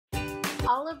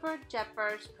Oliver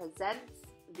Jeffers presents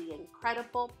The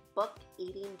Incredible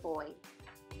Book-Eating Boy.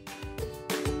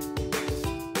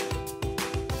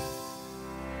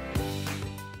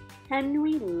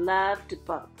 Henry loved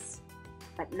books,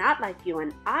 but not like you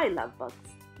and I love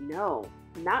books. No,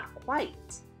 not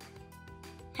quite.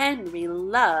 Henry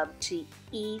loved to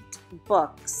eat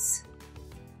books.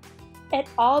 It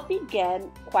all began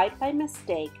quite by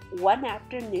mistake one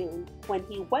afternoon when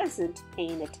he wasn't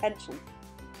paying attention.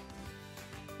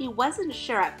 He wasn't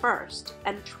sure at first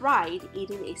and tried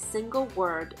eating a single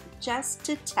word just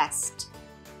to test.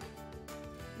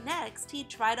 Next, he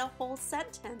tried a whole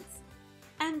sentence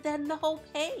and then the whole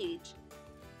page.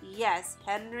 Yes,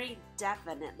 Henry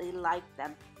definitely liked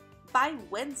them. By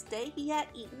Wednesday, he had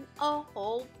eaten a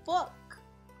whole book.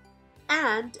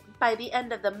 And by the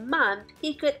end of the month,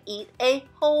 he could eat a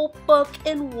whole book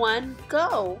in one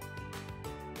go.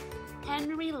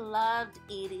 Henry loved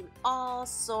eating all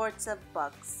sorts of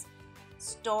books.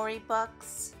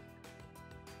 Storybooks,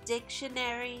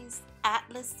 dictionaries,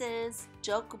 atlases,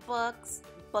 joke books,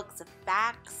 books of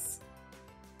facts,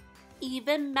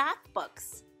 even math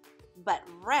books. But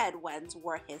red ones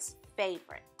were his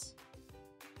favorite.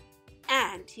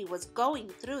 And he was going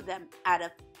through them at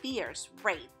a fierce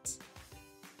rate.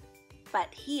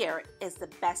 But here is the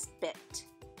best bit.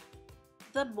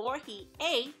 The more he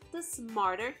ate, the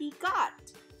smarter he got.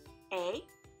 A,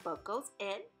 book goes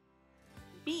in.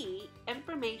 B,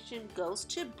 information goes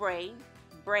to brain,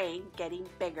 brain getting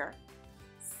bigger.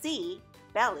 C,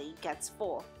 belly gets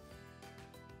full.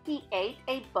 He ate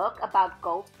a book about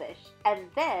goldfish, and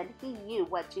then he knew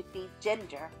what to feed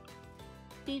Ginger.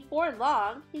 Before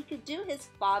long, he could do his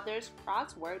father's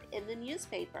crossword in the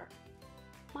newspaper.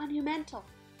 Monumental.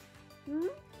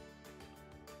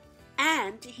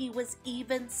 And he was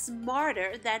even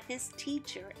smarter than his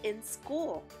teacher in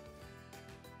school.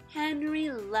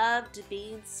 Henry loved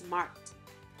being smart.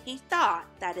 He thought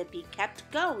that if he kept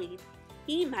going,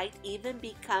 he might even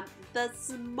become the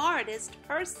smartest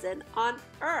person on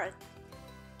earth.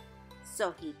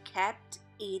 So he kept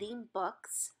eating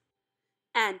books,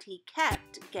 and he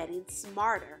kept getting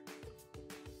smarter,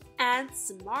 and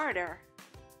smarter,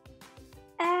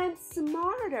 and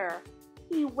smarter.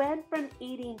 He went from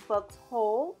eating books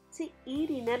whole to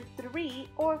eating them 3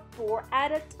 or 4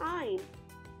 at a time.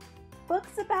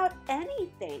 Books about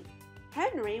anything.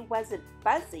 Henry wasn't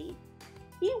fuzzy.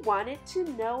 He wanted to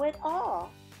know it all.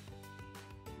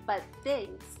 But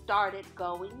things started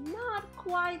going not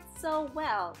quite so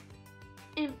well.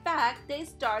 In fact, they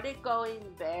started going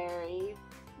very,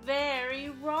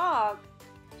 very wrong.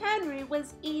 Henry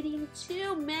was eating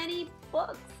too many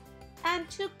books, and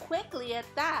too quickly at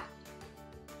that.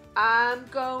 I'm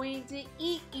going to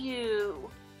eat you.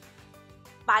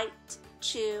 Bite,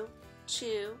 chew,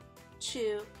 chew,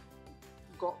 chew.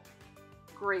 Go.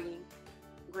 Green,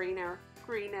 greener,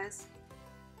 greenest.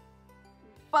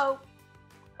 Both.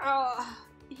 Oh,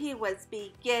 he was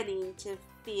beginning to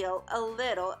feel a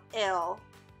little ill.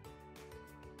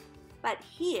 But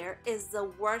here is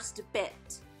the worst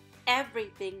bit.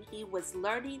 Everything he was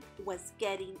learning was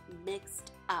getting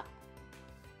mixed up.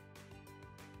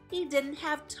 He didn't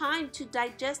have time to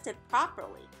digest it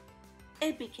properly.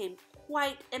 It became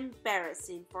quite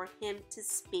embarrassing for him to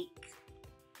speak.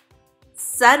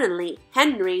 Suddenly,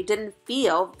 Henry didn't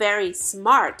feel very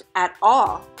smart at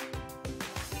all.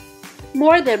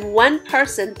 More than one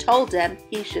person told him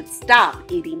he should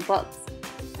stop eating books.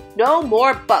 No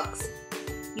more books.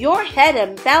 Your head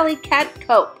and belly can't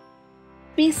cope.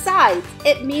 Besides,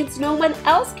 it means no one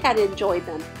else can enjoy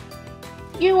them.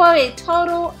 You are a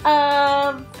total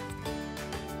of...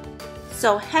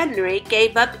 So Henry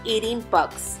gave up eating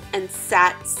books and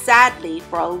sat sadly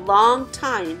for a long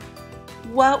time.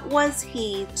 What was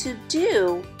he to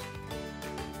do?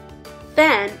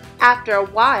 Then, after a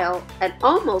while, and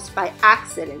almost by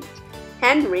accident,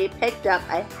 Henry picked up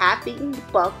a half-eaten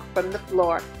book from the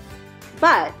floor.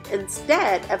 But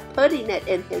instead of putting it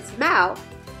in his mouth,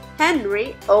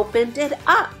 Henry opened it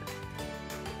up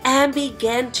and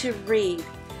began to read.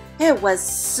 It was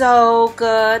so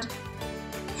good.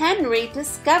 Henry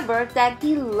discovered that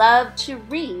he loved to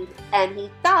read, and he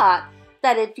thought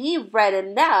that if he read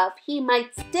enough, he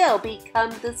might still become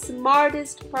the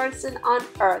smartest person on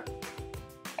earth.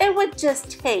 It would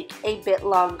just take a bit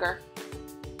longer.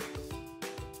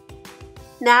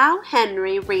 Now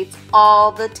Henry reads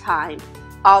all the time,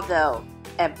 although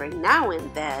every now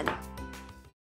and then